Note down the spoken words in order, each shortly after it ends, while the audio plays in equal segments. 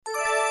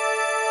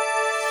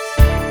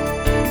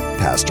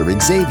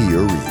Pastor Xavier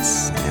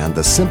Reese and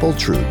the simple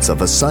truths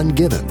of a son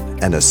given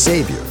and a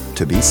Savior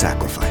to be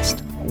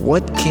sacrificed.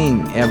 What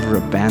king ever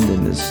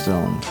abandoned his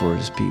throne for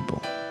his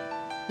people?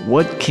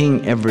 What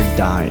king ever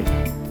died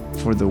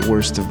for the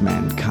worst of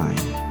mankind?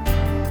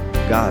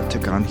 God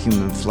took on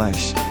human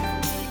flesh,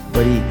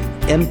 but he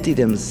emptied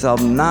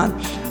himself not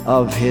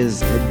of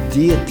his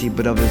deity,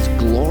 but of his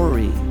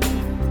glory.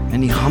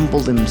 And he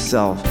humbled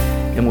himself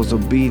and was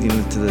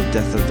obedient to the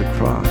death of the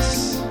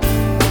cross.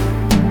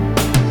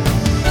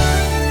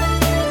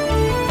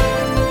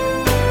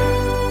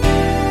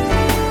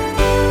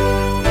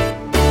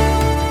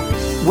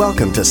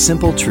 Welcome to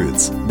Simple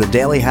Truths, the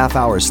daily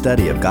half-hour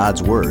study of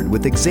God's Word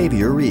with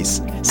Xavier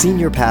Reese,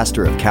 Senior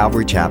Pastor of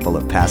Calvary Chapel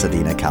of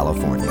Pasadena,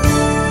 California.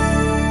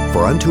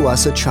 For unto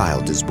us a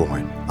child is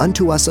born,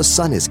 unto us a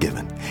son is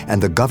given,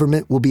 and the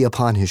government will be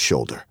upon his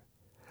shoulder.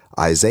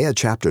 Isaiah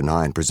chapter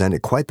 9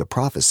 presented quite the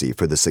prophecy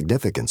for the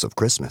significance of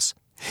Christmas.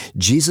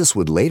 Jesus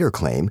would later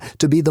claim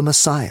to be the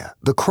Messiah,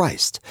 the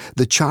Christ,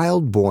 the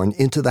child born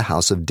into the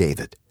house of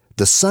David,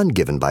 the son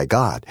given by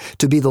God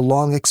to be the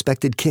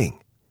long-expected king.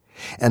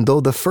 And though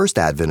the first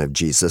advent of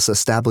Jesus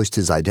established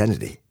his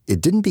identity,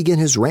 it didn't begin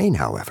his reign,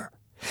 however.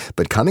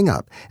 But coming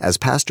up, as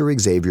Pastor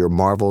Xavier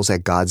marvels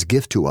at God's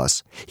gift to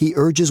us, he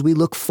urges we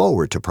look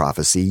forward to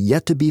prophecy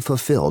yet to be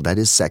fulfilled at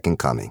his second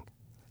coming.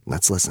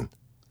 Let's listen.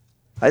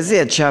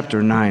 Isaiah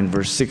chapter 9,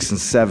 verse 6 and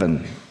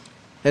 7.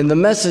 And the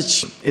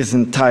message is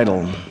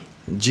entitled,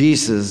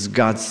 Jesus,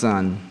 God's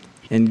Son,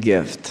 and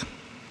Gift.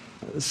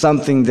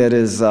 Something that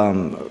is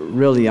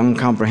really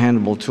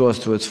incomprehensible to us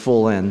to its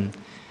full end,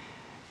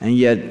 and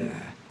yet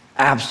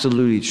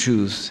absolutely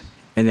truth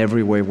in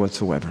every way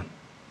whatsoever.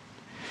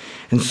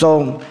 And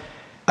so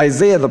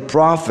Isaiah the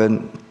prophet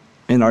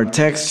in our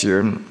text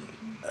here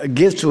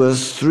gives to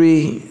us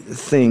three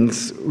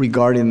things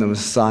regarding the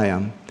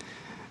Messiah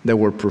that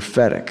were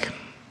prophetic.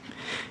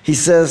 He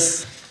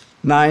says,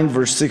 9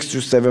 verse 6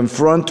 through 7,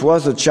 for unto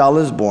us a child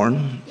is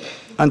born,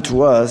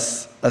 unto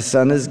us a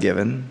son is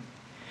given,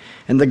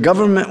 and the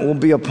government will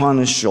be upon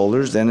his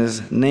shoulders, and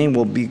his name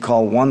will be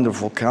called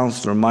Wonderful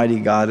Counselor, Mighty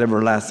God,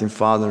 Everlasting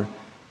Father,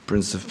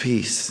 Prince of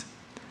Peace.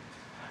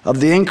 Of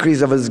the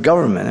increase of his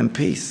government and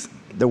peace,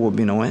 there will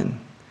be no end.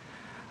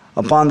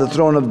 Upon the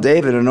throne of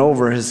David and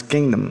over his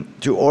kingdom,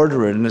 to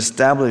order it and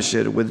establish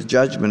it with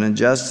judgment and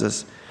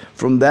justice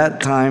from that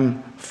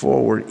time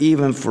forward,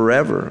 even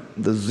forever.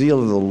 The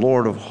zeal of the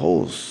Lord of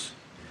hosts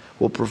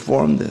will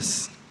perform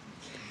this.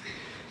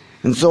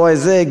 And so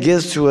Isaiah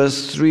gives to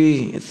us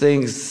three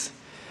things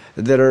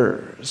that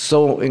are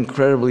so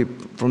incredibly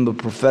from the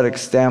prophetic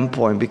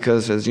standpoint,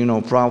 because as you know,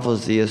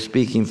 prophecy is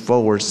speaking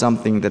forward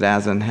something that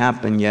hasn't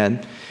happened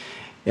yet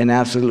and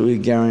absolutely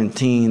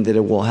guaranteeing that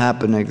it will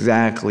happen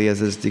exactly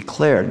as is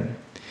declared.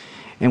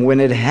 And when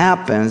it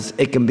happens,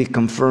 it can be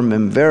confirmed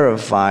and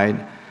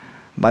verified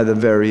by the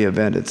very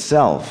event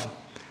itself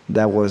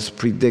that was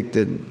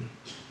predicted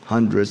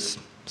hundreds,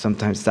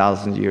 sometimes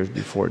thousands of years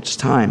before its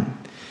time.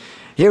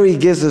 Here he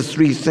gives us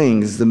three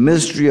things: the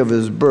mystery of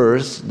his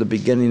birth, the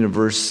beginning of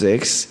verse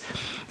 6.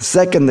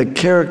 Second, the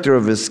character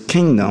of his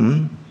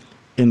kingdom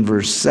in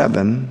verse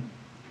 7.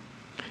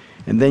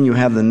 And then you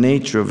have the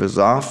nature of his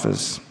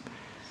office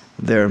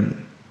there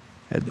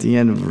at the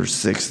end of verse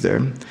 6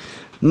 there.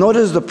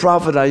 Notice the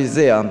prophet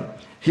Isaiah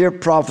here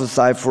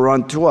prophesied, for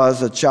unto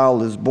us a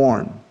child is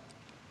born.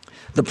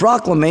 The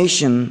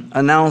proclamation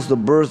announced the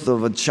birth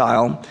of a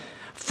child,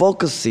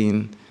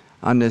 focusing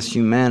on his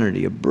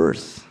humanity of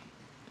birth.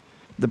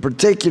 The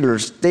particular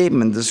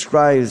statement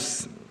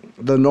describes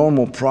the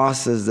normal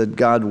process that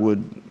God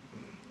would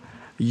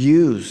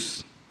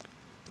use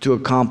to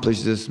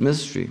accomplish this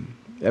mystery.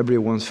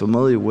 Everyone's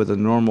familiar with the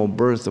normal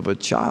birth of a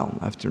child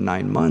after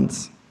 9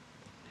 months.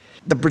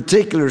 The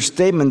particular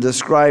statement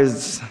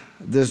describes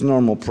this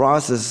normal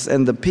process,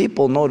 and the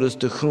people, notice,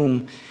 to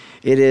whom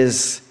it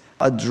is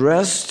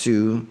addressed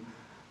to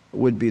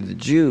would be the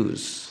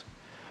Jews.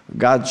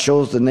 God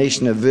chose the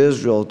nation of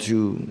Israel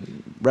to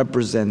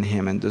represent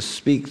him and to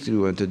speak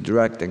through and to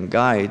direct and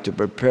guide, to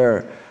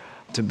prepare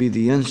to be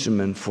the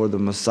instrument for the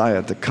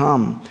Messiah to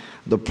come.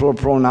 The plural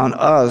pronoun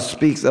us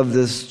speaks of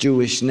this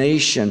Jewish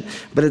nation,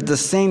 but at the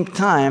same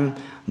time,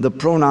 the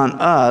pronoun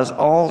us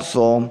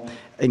also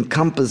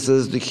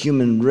encompasses the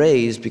human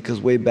race, because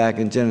way back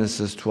in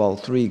Genesis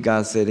 12:3,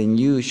 God said, in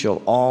you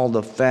shall all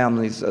the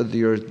families of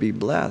the earth be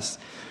blessed.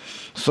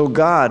 So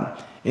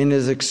God, in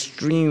his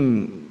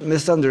extreme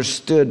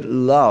misunderstood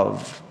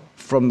love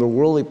from the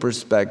worldly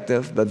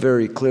perspective, but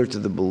very clear to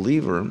the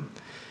believer,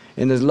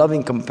 in his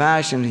loving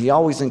compassion, he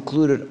always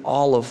included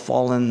all of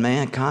fallen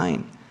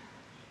mankind.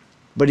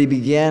 But he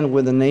began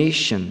with a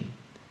nation,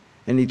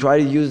 and he tried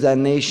to use that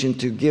nation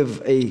to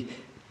give a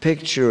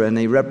picture and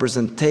a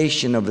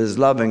representation of his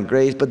love and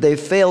grace, but they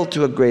failed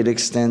to a great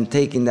extent,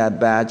 taking that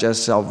badge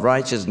as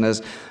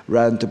self-righteousness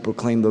rather than to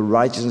proclaim the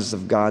righteousness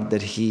of God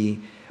that he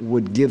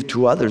would give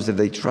to others if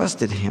they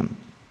trusted him.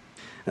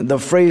 And the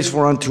phrase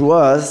for unto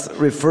us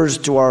refers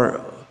to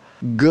our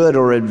good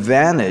or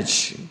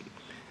advantage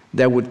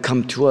that would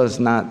come to us,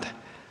 not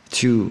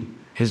to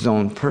his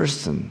own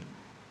person.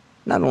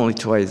 not only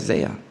to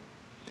Isaiah.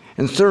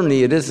 And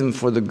certainly it isn't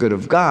for the good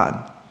of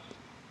God.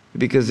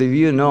 Because if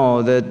you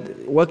know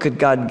that, what could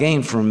God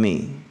gain from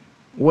me?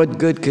 What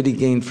good could he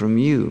gain from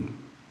you?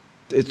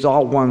 It's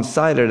all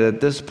one-sided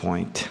at this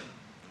point.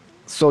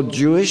 So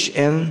Jewish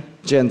and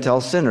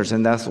Gentile sinners,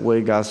 and that's the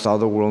way God saw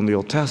the world in the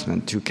Old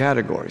Testament, two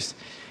categories.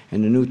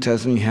 In the New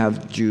Testament, you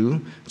have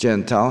Jew,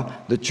 Gentile,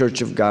 the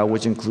church of God,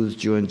 which includes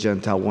Jew and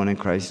Gentile, one in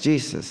Christ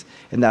Jesus.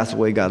 And that's the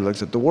way God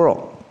looks at the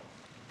world.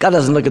 God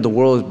doesn't look at the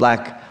world as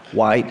black,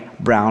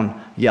 white,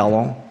 brown,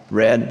 yellow,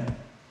 red.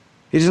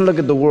 He doesn't look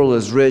at the world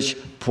as rich,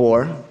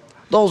 poor.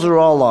 Those are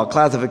all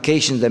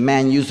classifications that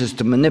man uses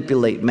to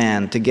manipulate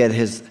man to get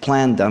his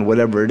plan done,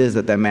 whatever it is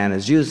that man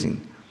is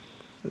using.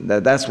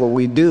 That's what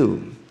we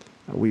do.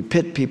 We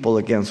pit people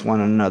against one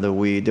another.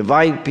 We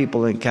divide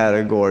people in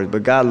categories.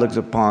 But God looks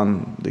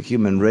upon the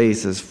human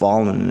race as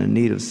fallen and in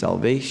need of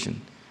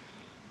salvation.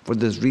 For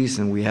this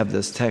reason, we have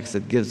this text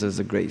that gives us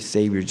a great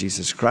Savior,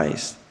 Jesus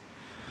Christ.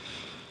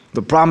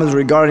 The promise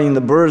regarding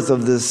the birth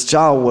of this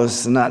child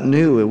was not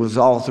new. It was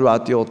all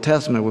throughout the Old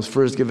Testament. It was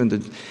first given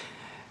to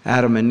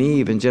Adam and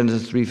Eve in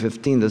Genesis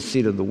 3:15, the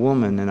seed of the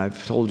woman. And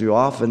I've told you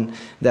often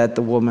that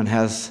the woman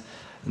has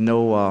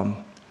no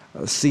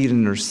seed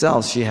in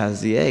herself. She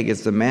has the egg.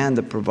 It's the man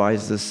that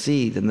provides the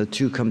seed, and the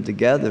two come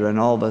together, and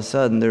all of a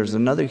sudden there's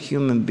another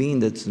human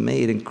being that's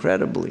made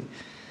incredibly.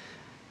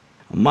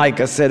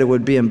 Micah said it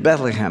would be in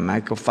Bethlehem,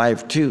 Micah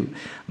 5:2.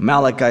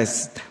 Malachi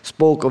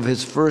spoke of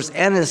his first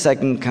and his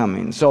second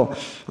coming. So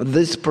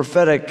this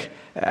prophetic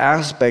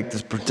aspect,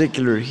 this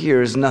particular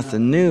here, is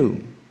nothing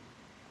new.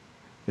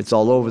 It's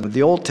all over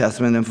the Old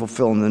Testament and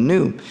fulfilling the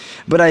New.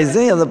 But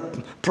Isaiah the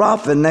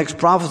prophet next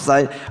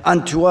prophesied,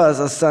 unto us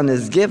a son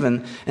is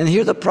given. And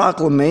here the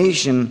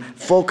proclamation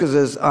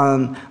focuses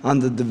on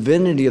the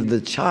divinity of the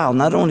child,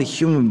 not only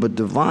human but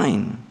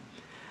divine.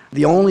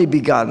 The only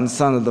begotten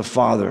Son of the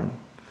Father,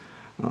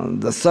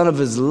 the Son of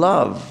his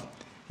love,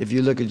 if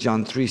you look at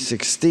John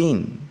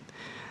 3:16.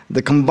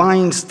 The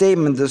combined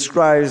statement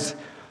describes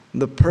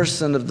the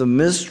person of the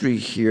mystery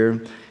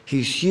here.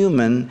 He's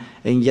human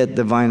and yet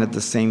divine at the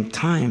same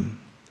time.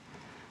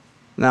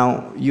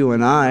 Now, you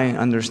and I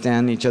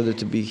understand each other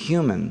to be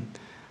human,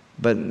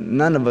 but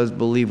none of us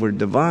believe we're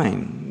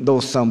divine, though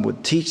some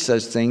would teach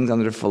such things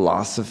under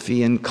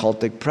philosophy and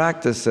cultic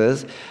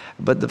practices.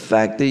 But the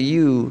fact that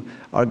you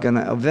are going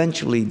to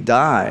eventually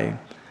die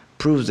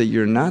proves that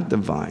you're not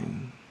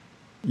divine.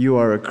 You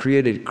are a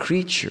created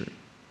creature.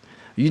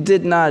 You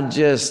did not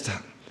just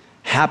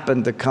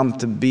happen to come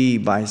to be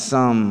by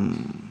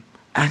some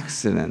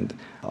accident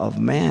of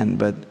man,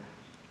 but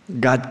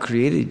God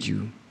created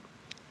you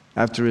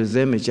after his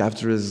image,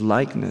 after his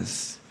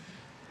likeness.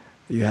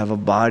 You have a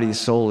body,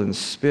 soul, and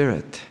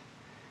spirit.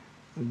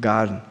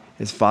 God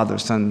is Father,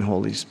 Son, and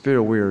Holy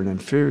Spirit. We are an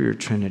inferior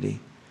trinity.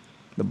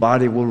 The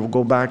body will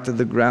go back to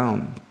the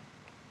ground.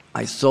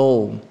 My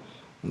soul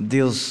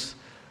deals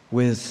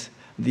with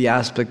the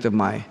aspect of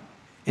my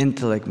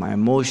intellect, my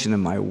emotion,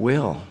 and my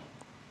will.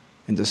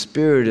 And the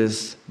spirit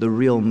is the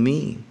real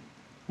me.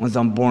 Once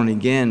I'm born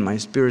again, my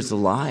spirit's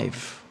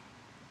alive.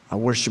 I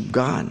worship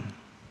God.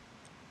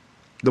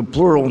 The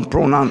plural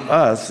pronoun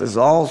us is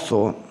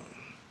also,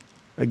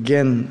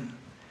 again,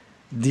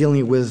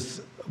 dealing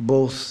with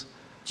both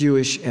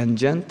Jewish and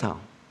Gentile.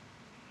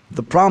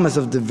 The promise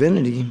of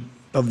divinity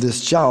of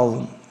this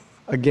child,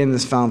 again,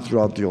 is found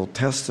throughout the Old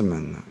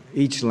Testament.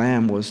 Each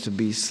lamb was to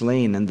be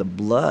slain, and the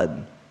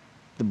blood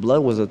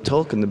was a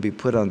token to be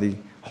put on the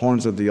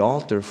horns of the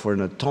altar for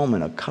an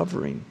atonement, a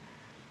covering.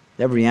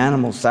 Every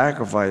animal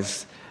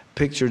sacrifice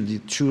pictured the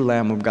true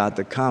Lamb of God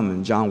to come.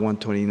 In John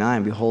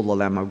 1:29, behold the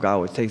Lamb of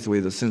God which takes away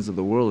the sins of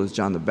the world, as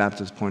John the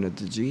Baptist pointed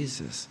to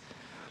Jesus.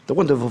 The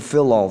one to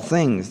fulfill all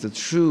things, the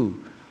true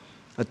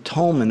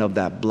atonement of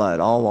that blood.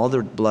 All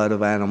other blood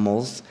of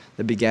animals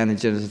that began in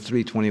Genesis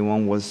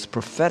 3:21 was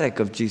prophetic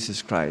of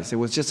Jesus Christ. It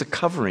was just a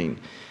covering.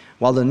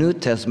 While the New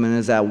Testament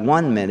is at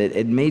 1 minute,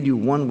 it made you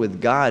one with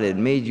God. It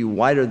made you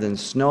whiter than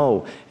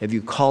snow if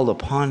you called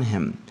upon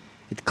him.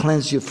 It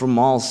cleansed you from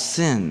all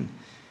sin.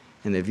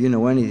 And if you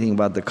know anything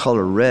about the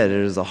color red,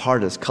 it is the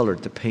hardest color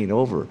to paint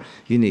over.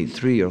 You need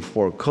 3 or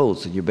 4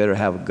 coats, and you better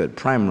have a good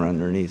primer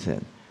underneath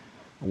it.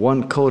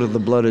 1 coat of the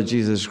blood of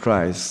Jesus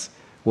Christ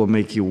will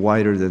make you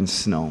whiter than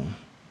snow.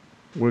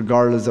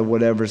 Regardless of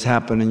whatever's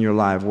happened in your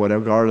life,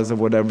 regardless of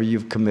whatever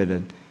you've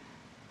committed,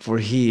 for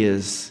he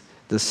is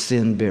the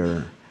sin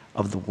bearer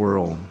of the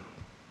world.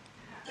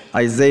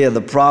 Isaiah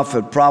the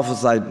prophet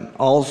prophesied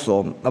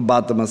also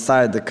about the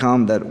Messiah to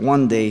come, that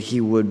one day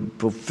he would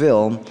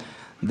fulfill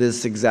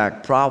this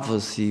exact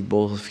prophecy,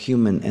 both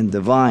human and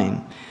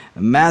divine.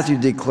 Matthew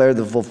declared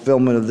the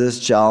fulfillment of this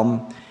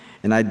child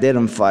and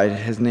identified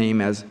his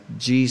name as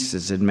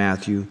Jesus in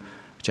Matthew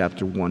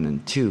chapter 1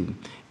 and 2.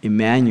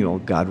 Emmanuel,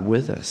 God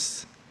with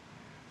us.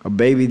 A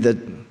baby that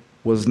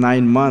was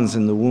 9 months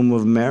in the womb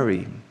of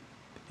Mary,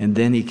 and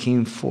then he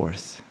came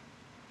forth.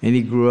 And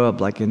he grew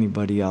up like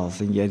anybody else,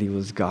 and yet he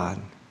was God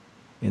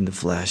in the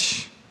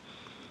flesh.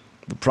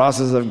 The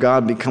process of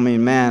God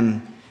becoming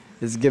man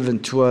is given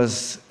to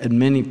us in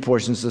many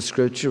portions of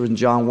Scripture. In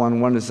John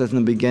 1:1, it says, in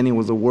the beginning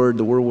was the Word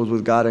was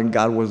with God, and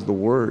God was the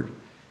Word.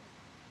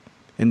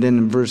 And then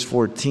in verse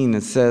 14,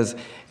 it says,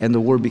 and the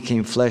Word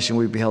became flesh, and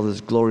we beheld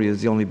His glory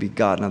as the only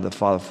begotten of the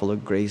Father, full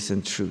of grace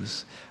and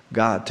truth.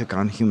 God took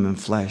on human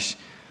flesh.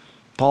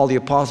 Paul the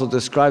Apostle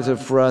describes it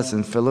for us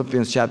in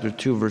Philippians chapter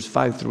 2, verse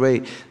 5 through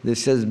 8. It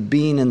says,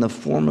 being in the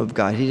form of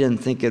God, He didn't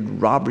think it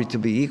robbery to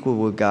be equal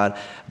with God,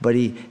 but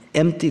He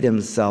emptied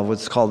Himself,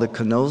 what's called the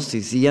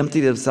kenosis. He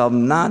emptied Himself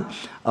not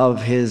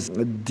of His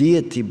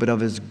deity, but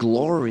of His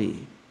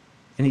glory.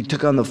 And He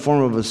took on the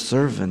form of a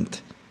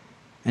servant.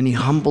 And He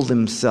humbled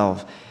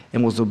Himself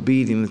and was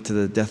obedient to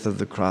the death of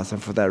the cross. And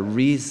for that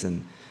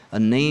reason, a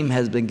name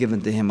has been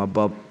given to Him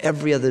above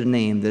every other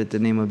name, that at the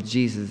name of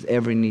Jesus,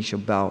 every knee shall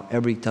bow,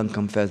 every tongue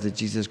confess that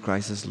Jesus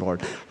Christ is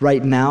Lord.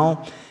 Right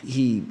now,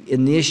 He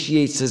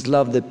initiates His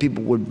love that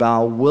people would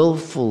bow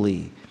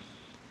willfully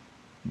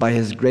by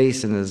His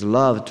grace and His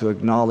love to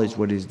acknowledge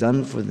what He's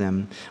done for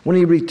them. When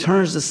He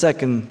returns the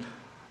second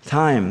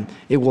time,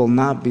 it will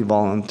not be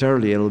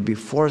voluntarily. It will be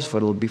forceful.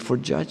 It will be for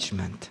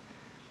judgment.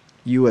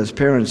 You as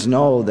parents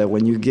know that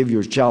when you give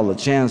your child a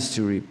chance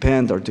to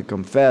repent or to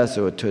confess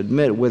or to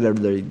admit whatever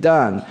they've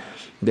done,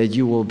 that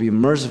you will be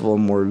merciful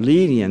and more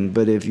lenient.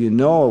 But if you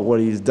know what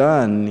he's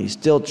done, he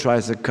still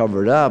tries to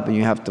cover it up, and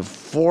you have to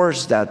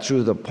force that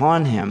truth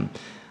upon him,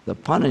 the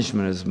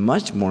punishment is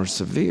much more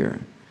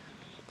severe.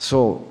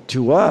 So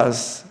to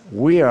us,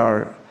 we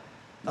are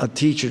a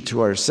teacher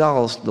to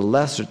ourselves, the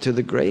lesser to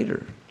the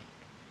greater.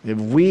 If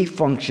we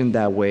function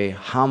that way,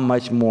 how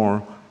much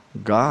more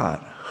God,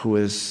 who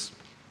is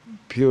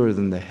purer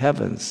than the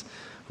heavens,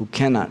 who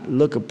cannot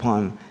look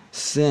upon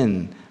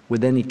sin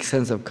with any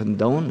sense of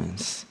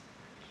condonance.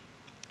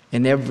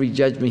 And every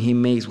judgment He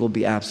makes will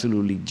be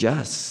absolutely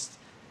just,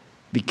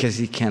 because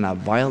He cannot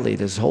violate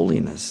His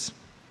holiness.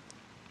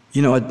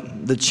 You know,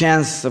 the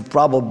chance of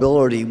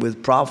probability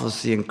with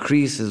prophecy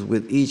increases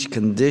with each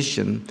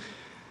condition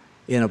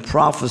in a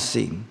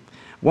prophecy.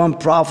 One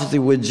prophecy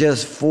with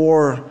just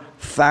 4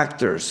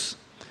 factors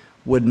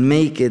would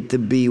make it to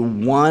be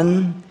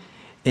 1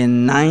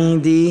 in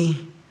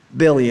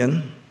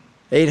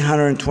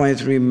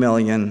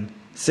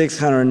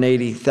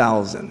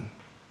 90,823,680,000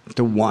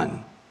 to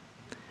 1.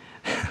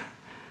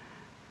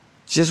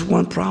 Just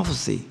one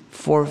prophecy,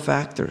 4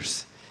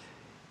 factors.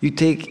 You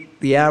take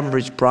the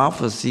average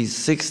prophecy,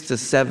 6 to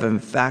 7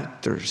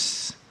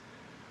 factors.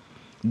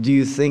 Do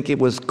you think it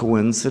was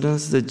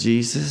coincidence that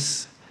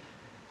Jesus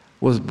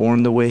was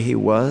born the way He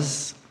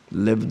was,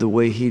 lived the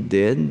way He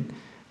did,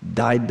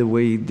 died the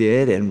way He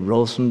did, and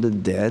rose from the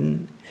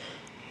dead?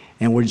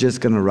 And we're just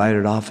going to write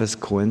it off as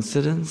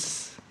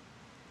coincidence?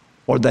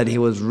 Or that He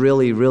was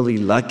really, really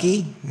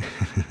lucky?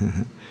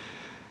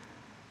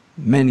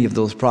 Many of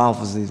those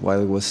prophecies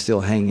while He was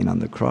still hanging on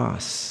the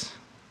cross.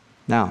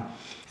 Now,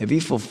 if He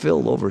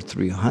fulfilled over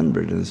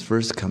 300 in His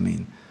first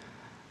coming,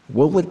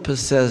 what would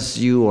possess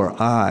you or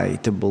I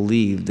to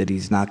believe that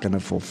He's not going to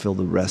fulfill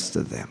the rest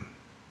of them,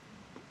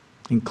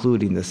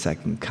 including the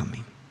second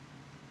coming?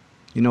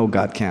 You know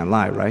God can't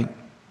lie, right?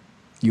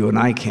 You and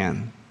I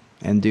can,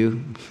 and do.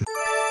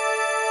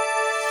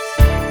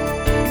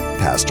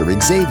 Pastor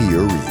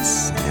Xavier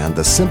Reese and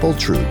the simple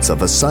truths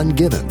of a son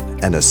given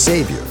and a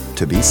Savior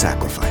to be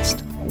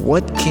sacrificed.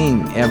 What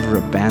king ever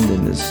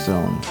abandoned his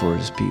throne for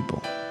his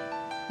people?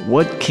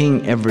 What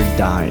king ever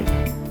died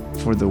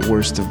for the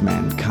worst of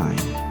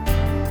mankind?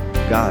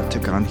 God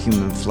took on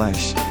human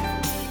flesh,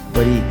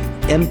 but He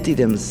emptied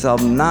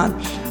Himself not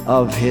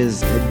of His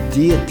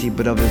deity,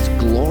 but of His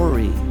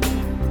glory.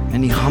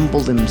 And He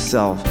humbled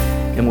Himself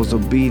and was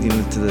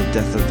obedient to the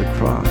death of the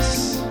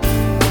cross.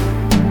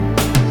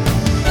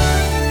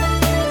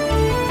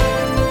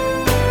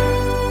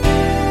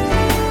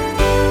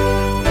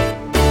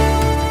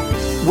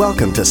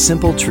 Welcome to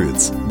Simple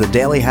Truths, the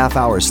daily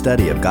half-hour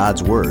study of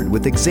God's Word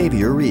with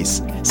Xavier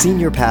Reese,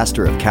 Senior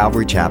Pastor of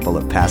Calvary Chapel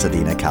of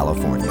Pasadena,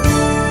 California.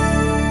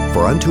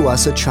 For unto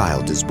us a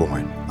child is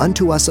born,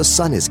 unto us a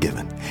son is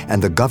given,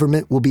 and the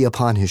government will be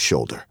upon His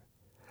shoulder.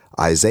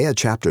 Isaiah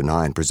chapter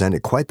 9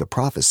 presented quite the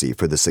prophecy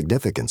for the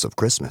significance of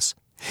Christmas.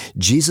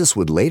 Jesus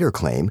would later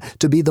claim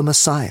to be the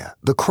Messiah,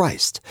 the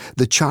Christ,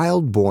 the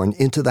child born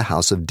into the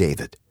house of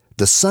David,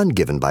 the son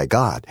given by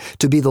God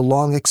to be the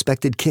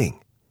long-expected king.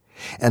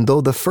 And though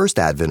the first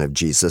advent of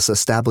Jesus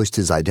established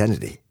His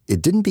identity,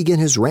 it didn't begin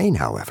His reign,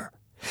 however.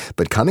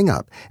 But coming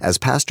up, as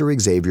Pastor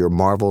Xavier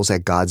marvels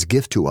at God's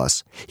gift to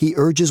us, he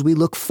urges we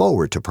look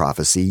forward to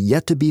prophecy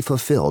yet to be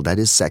fulfilled at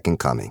His second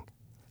coming.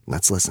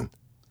 Let's listen.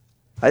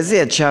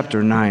 Isaiah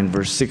chapter 9,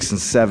 verse 6 and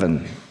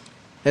 7.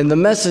 And the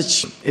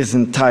message is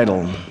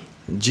entitled,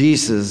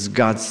 Jesus,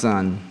 God's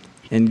Son,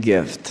 and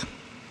Gift.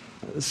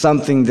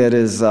 Something that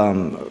is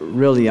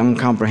really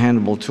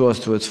incomprehensible to us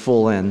to its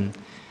full end,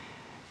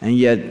 and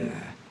yet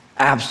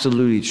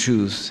absolutely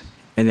truth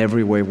in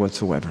every way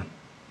whatsoever.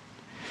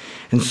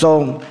 And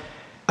so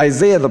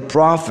Isaiah the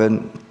prophet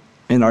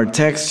in our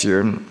text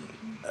here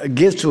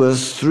gives to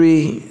us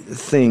 3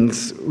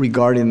 things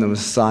regarding the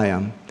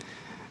Messiah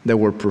that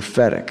were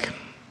prophetic.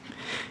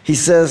 He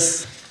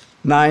says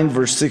 9,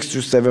 verse 6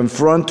 through 7.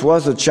 For unto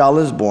us a child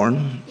is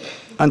born,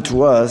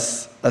 unto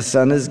us a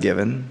son is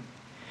given,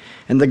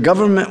 and the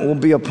government will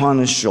be upon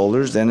his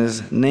shoulders, and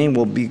his name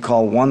will be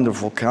called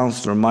Wonderful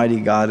Counselor, Mighty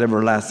God,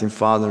 Everlasting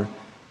Father,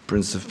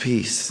 Prince of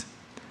Peace.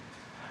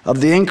 Of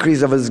the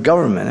increase of his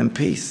government and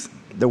peace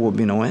there will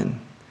be no end,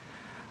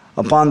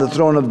 upon the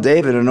throne of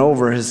David and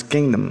over his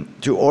kingdom,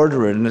 to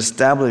order it and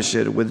establish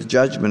it with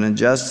judgment and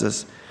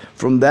justice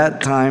from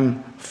that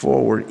time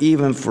forward,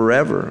 even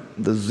forever.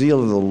 The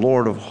zeal of the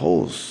Lord of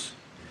hosts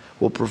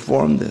will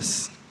perform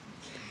this.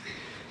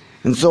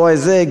 And so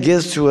Isaiah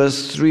gives to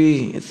us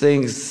three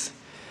things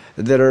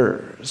that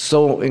are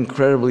so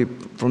incredibly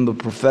from the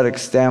prophetic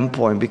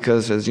standpoint,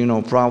 because, as you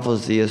know,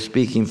 prophecy is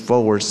speaking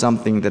forward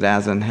something that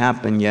hasn't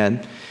happened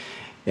yet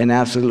and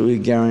absolutely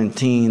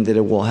guaranteeing that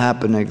it will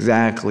happen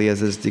exactly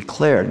as is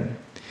declared.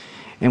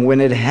 And when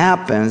it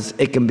happens,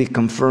 it can be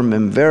confirmed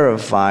and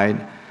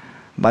verified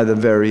by the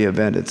very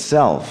event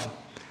itself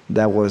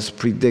that was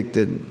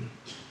predicted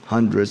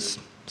hundreds,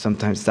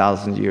 sometimes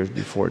thousands of years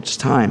before its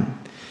time.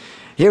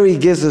 Here he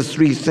gives us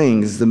three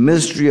things: the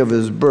mystery of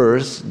his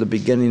birth, the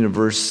beginning of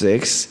verse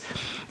 6.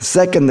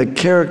 Second, the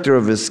character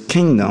of his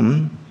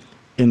kingdom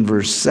in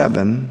verse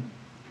 7.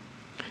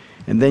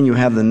 And then you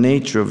have the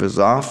nature of his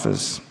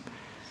office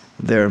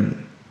there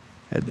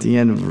at the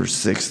end of verse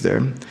 6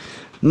 there.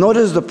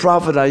 Notice the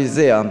prophet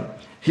Isaiah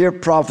here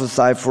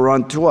prophesied, for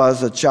unto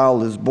us a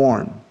child is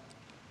born.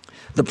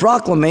 The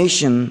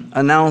proclamation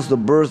announced the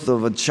birth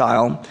of a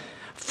child,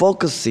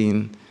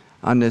 focusing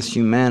on his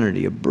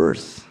humanity of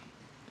birth.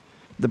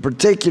 The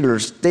particular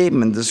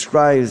statement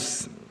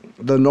describes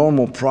the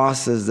normal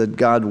process that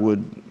God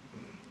would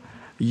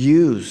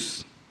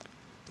use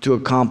to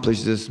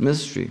accomplish this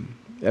mystery.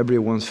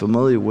 Everyone's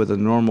familiar with the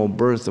normal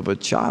birth of a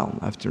child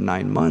after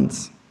 9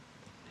 months.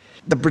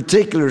 The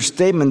particular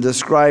statement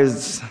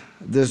describes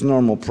this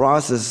normal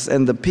process,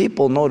 and the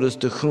people, notice,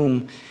 to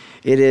whom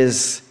it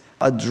is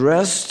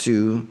addressed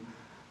to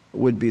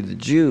would be the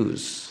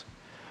Jews.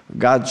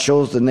 God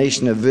chose the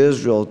nation of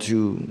Israel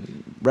to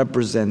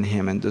represent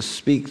him and to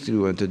speak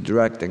through and to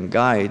direct and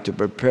guide, to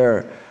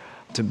prepare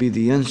to be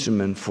the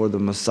instrument for the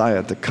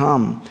Messiah to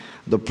come.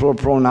 The plural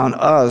pronoun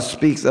us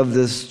speaks of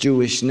this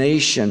Jewish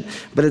nation,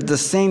 but at the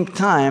same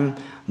time,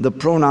 the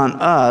pronoun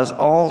us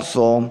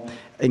also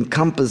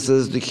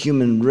encompasses the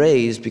human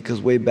race,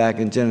 because way back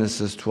in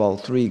Genesis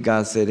 12:3,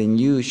 God said, "In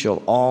you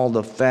shall all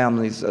the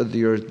families of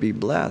the earth be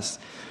blessed."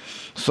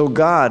 So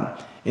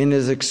God, in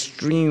his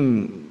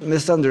extreme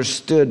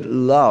misunderstood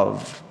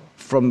love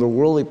from the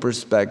worldly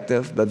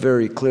perspective, but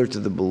very clear to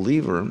the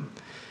believer,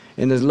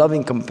 in his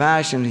loving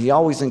compassion, he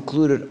always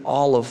included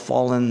all of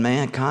fallen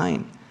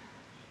mankind.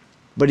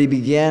 But he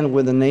began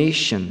with a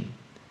nation,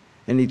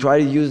 and he tried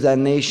to use that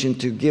nation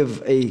to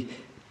give a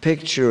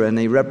picture and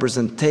a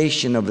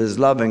representation of his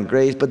love and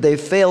grace, but they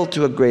failed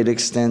to a great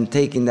extent,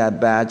 taking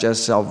that badge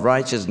as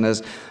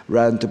self-righteousness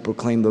rather than to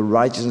proclaim the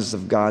righteousness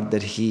of God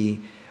that he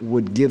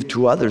would give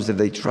to others if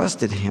they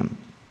trusted him.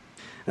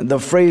 And the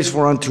phrase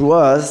 "for unto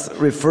us"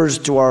 refers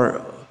to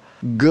our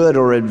good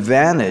or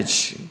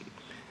advantage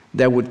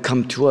that would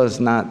come to us,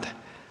 not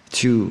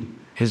to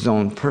his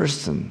own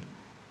person,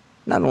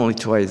 not only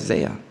to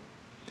Isaiah.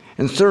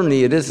 And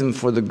certainly it isn't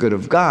for the good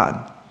of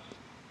God,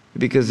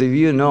 because if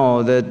you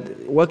know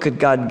that, what could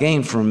God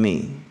gain from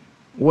me?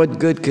 What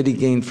good could he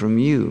gain from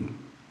you?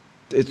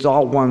 It's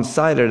all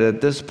one-sided at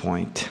this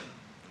point.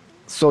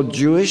 So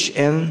Jewish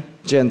and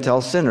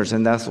Gentile sinners,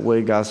 and that's the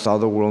way God saw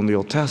the world in the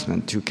Old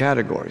Testament, two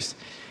categories.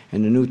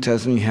 In the New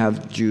Testament, you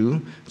have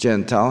Jew,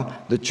 Gentile,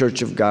 the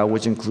church of God,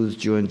 which includes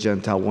Jew and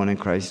Gentile, one in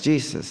Christ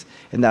Jesus.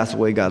 And that's the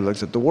way God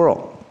looks at the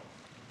world.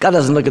 God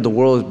doesn't look at the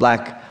world as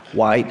black,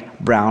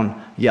 white, brown,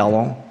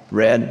 yellow,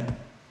 red.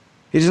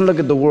 He doesn't look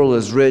at the world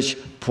as rich,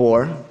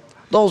 poor.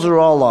 Those are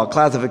all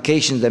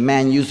classifications that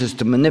man uses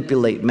to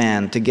manipulate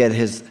man to get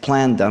his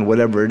plan done,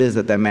 whatever it is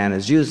that man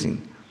is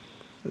using.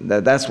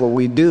 That's what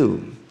we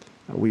do.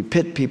 We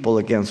pit people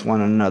against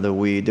one another.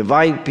 We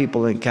divide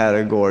people in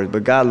categories.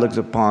 But God looks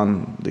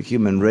upon the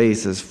human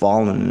race as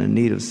fallen and in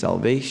need of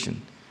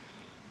salvation.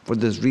 For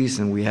this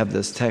reason, we have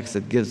this text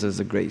that gives us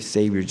a great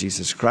Savior,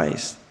 Jesus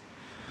Christ.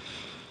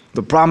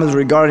 The promise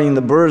regarding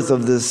the birth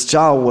of this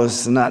child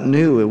was not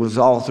new. It was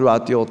all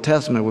throughout the Old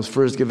Testament. It was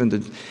first given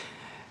to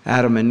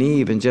Adam and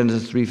Eve in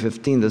Genesis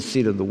 3:15, the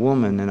seed of the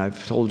woman. And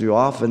I've told you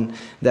often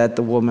that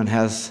the woman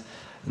has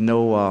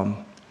no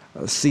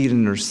seed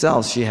in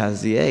herself. She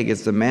has the egg.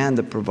 It's the man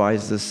that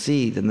provides the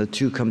seed, and the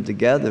two come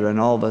together,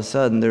 and all of a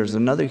sudden there's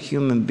another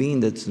human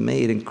being that's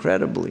made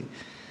incredibly.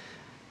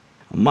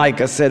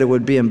 Micah said it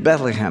would be in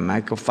Bethlehem,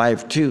 Micah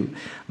 5:2.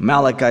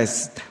 Malachi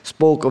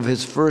spoke of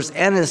his first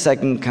and his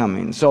second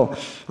coming. So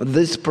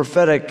this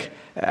prophetic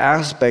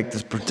aspect,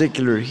 this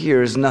particular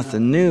here, is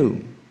nothing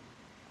new.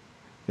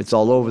 It's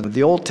all over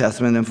the Old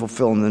Testament and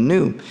fulfilling the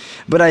New.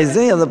 But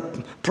Isaiah the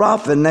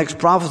prophet next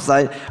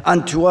prophesied,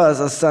 unto us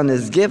a son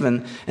is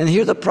given. And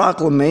here the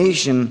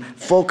proclamation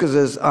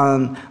focuses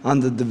on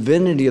the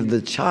divinity of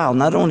the child,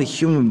 not only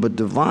human but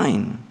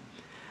divine.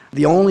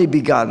 The only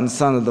begotten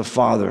Son of the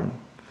Father,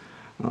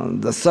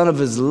 the Son of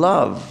his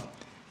love,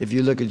 if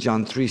you look at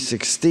John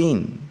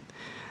 3:16.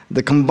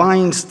 The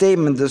combined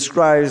statement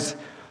describes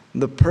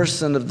the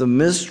person of the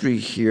mystery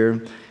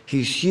here.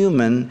 He's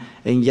human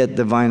and yet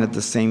divine at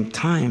the same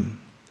time.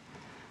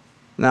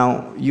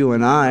 Now, you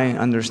and I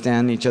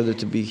understand each other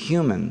to be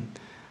human,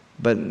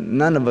 but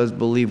none of us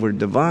believe we're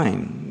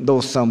divine,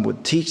 though some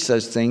would teach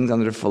such things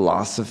under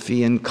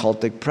philosophy and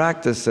cultic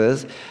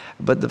practices.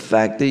 But the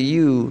fact that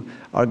you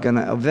are going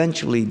to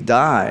eventually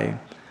die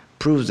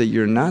proves that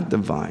you're not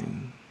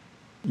divine.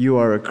 You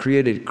are a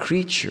created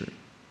creature.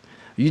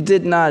 You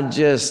did not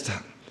just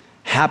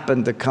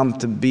happen to come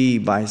to be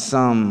by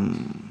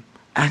some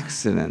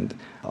accident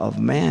of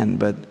man,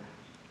 but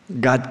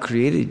God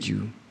created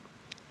you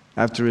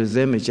after His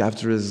image,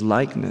 after His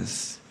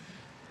likeness.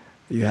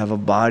 You have a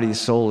body,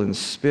 soul, and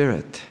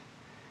spirit.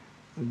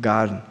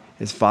 God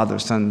is Father,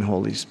 Son, and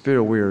Holy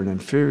Spirit. We are an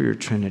inferior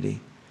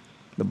Trinity.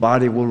 The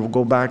body will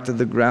go back to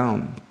the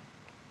ground.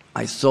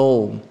 My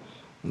soul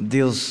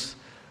deals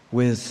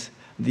with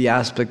the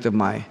aspect of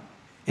my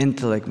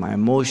intellect, my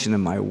emotion,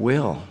 and my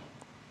will.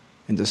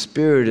 And the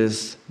spirit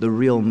is the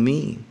real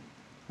me.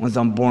 Once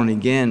I'm born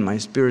again, my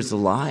spirit's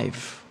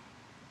alive.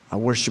 I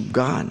worship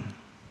God.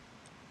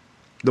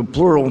 The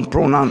plural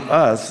pronoun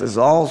us is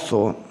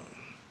also,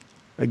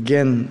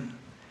 again,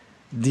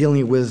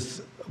 dealing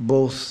with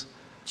both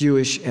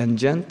Jewish and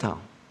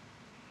Gentile.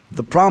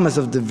 The promise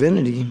of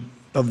divinity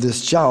of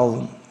this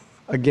child,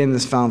 again,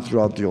 is found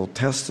throughout the Old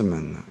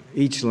Testament.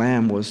 Each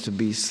lamb was to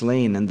be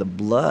slain, and the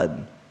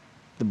blood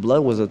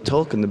was a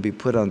token to be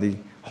put on the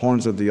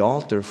horns of the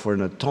altar for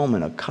an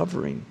atonement, a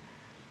covering.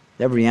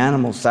 Every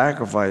animal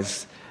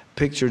sacrifice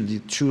pictured the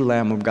true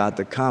Lamb of God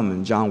to come.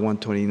 In John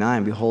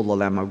 1:29, behold the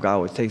Lamb of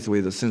God which takes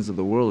away the sins of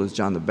the world, as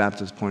John the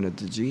Baptist pointed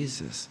to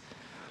Jesus.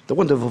 The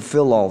one to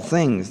fulfill all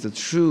things, the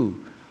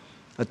true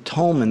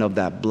atonement of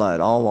that blood.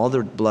 All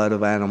other blood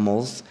of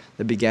animals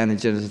that began in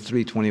Genesis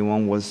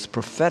 3:21 was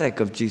prophetic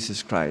of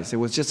Jesus Christ. It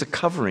was just a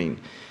covering.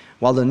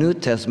 While the New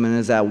Testament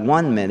is at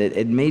 1 minute,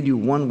 it made you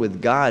one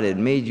with God. It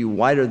made you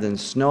whiter than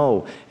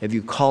snow if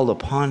you called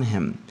upon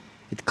Him.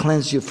 It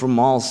cleansed you from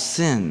all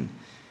sin.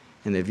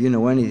 And if you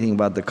know anything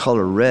about the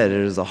color red,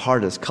 it is the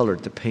hardest color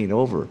to paint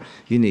over.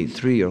 You need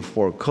 3 or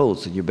 4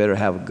 coats, and you better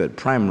have a good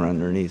primer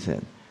underneath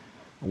it.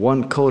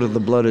 1 coat of the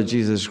blood of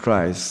Jesus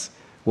Christ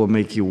will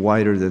make you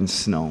whiter than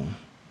snow,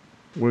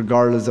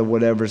 regardless of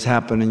whatever's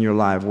happened in your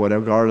life,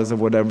 regardless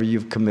of whatever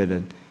you've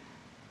committed,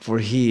 for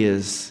He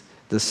is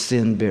the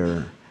sin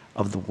bearer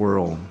of the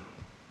world.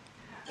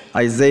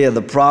 Isaiah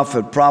the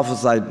prophet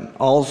prophesied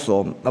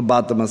also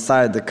about the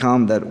Messiah to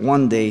come, that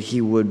one day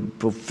He would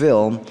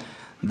fulfill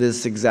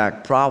this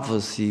exact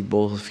prophecy,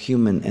 both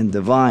human and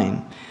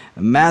divine.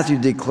 Matthew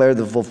declared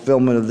the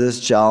fulfillment of this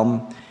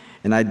child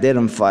and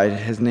identified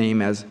His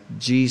name as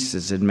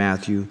Jesus in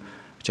Matthew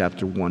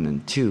chapter 1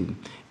 and 2.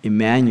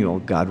 Emmanuel,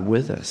 God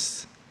with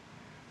us.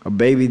 A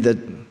baby that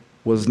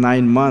was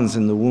 9 months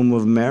in the womb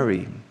of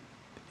Mary,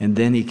 and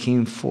then He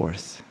came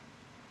forth.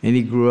 And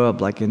He grew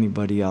up like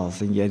anybody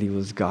else, and yet He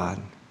was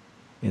God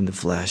in the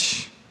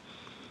flesh.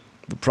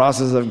 The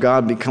process of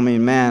God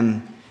becoming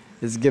man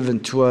is given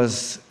to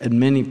us in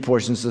many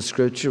portions of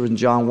Scripture. In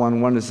John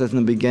 1:1, it says, in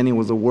the beginning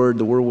was the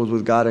Word was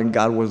with God, and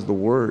God was the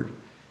Word.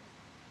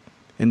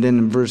 And then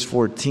in verse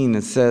 14,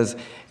 it says,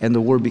 and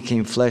the Word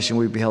became flesh, and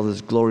we beheld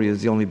His glory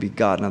as the only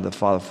begotten of the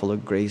Father, full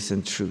of grace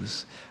and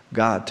truth.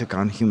 God took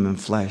on human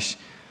flesh.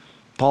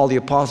 Paul the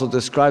Apostle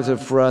describes it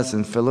for us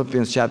in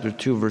Philippians chapter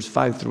 2, verse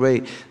 5 through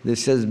 8. It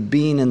says,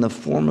 being in the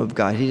form of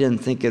God, He didn't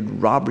think it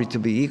robbery to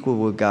be equal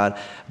with God,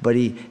 but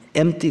He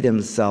emptied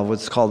Himself,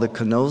 what's called the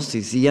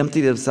kenosis. He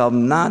emptied Himself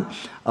not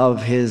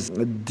of His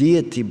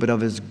deity, but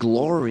of His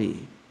glory.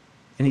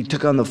 And He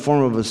took on the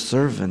form of a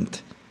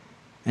servant,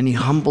 and He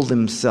humbled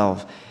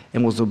Himself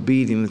and was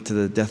obedient to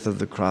the death of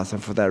the cross.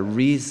 And for that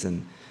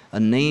reason, a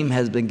name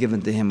has been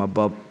given to Him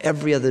above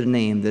every other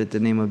name, that at the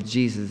name of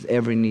Jesus,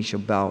 every knee shall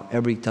bow,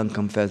 every tongue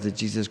confess that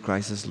Jesus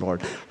Christ is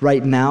Lord.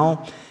 Right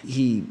now,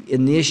 He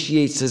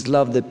initiates His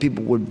love that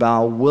people would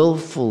bow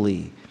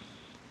willfully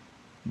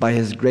by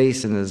His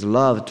grace and His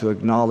love to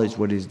acknowledge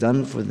what He's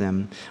done for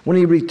them. When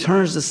He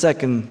returns the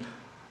second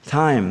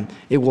time,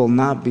 it will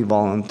not be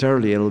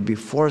voluntarily. It will be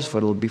forceful.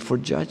 It will be for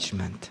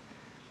judgment.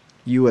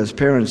 You as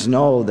parents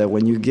know that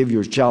when you give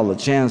your child a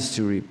chance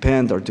to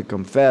repent or to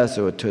confess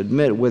or to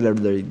admit whatever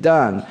they've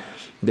done,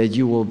 that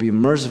you will be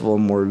merciful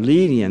and more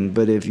lenient.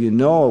 But if you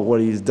know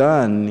what he's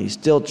done, he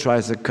still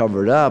tries to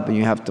cover it up, and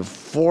you have to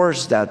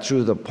force that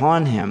truth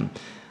upon him,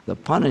 the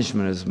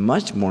punishment is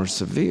much more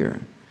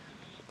severe.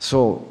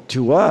 So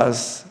to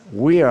us,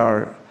 we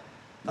are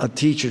a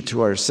teacher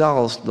to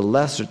ourselves, the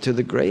lesser to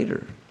the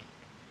greater.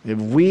 If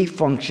we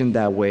function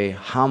that way,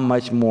 how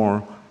much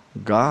more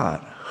God,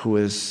 who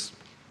is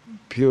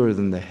purer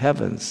than the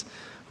heavens,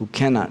 who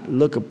cannot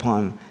look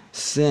upon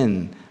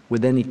sin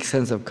with any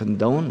sense of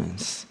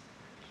condonance.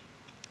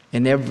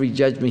 And every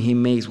judgment He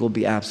makes will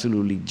be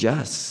absolutely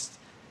just,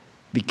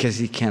 because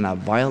He cannot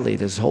violate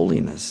His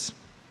holiness.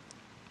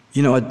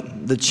 You know,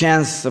 the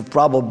chance of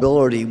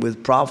probability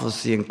with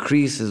prophecy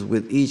increases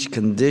with each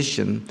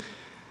condition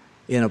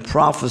in a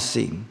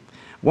prophecy.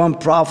 One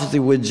prophecy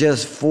with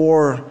just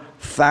 4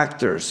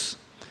 factors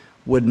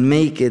would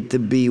make it to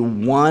be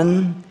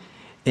 1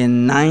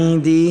 in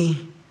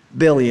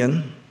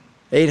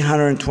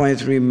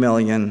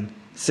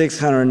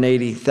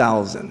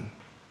 90,823,680,000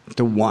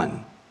 to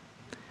 1.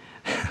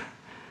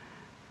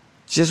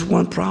 Just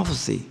one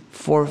prophecy,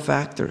 4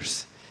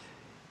 factors.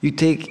 You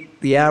take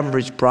the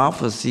average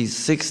prophecy,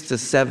 6 to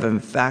 7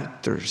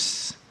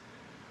 factors.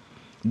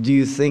 Do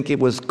you think it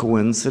was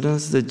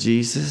coincidence that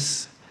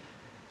Jesus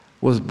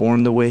was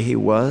born the way he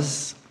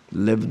was,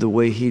 lived the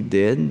way he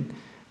did,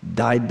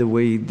 died the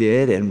way he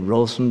did, and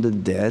rose from the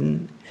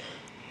dead?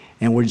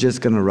 And we're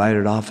just going to write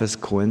it off as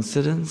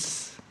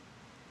coincidence?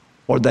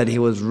 Or that he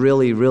was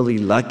really, really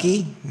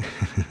lucky?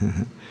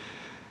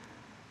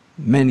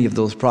 Many of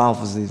those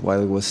prophecies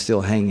while he was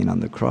still hanging on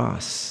the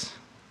cross.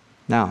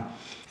 Now,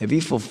 if he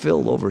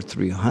fulfilled over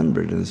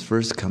 300 in his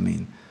first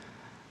coming,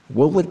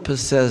 what would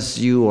possess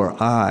you or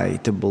I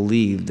to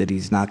believe that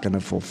he's not going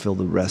to fulfill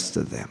the rest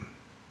of them,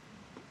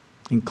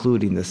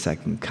 including the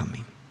second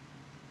coming?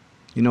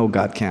 You know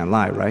God can't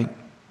lie, right?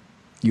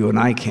 You and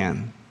I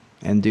can,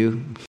 and do.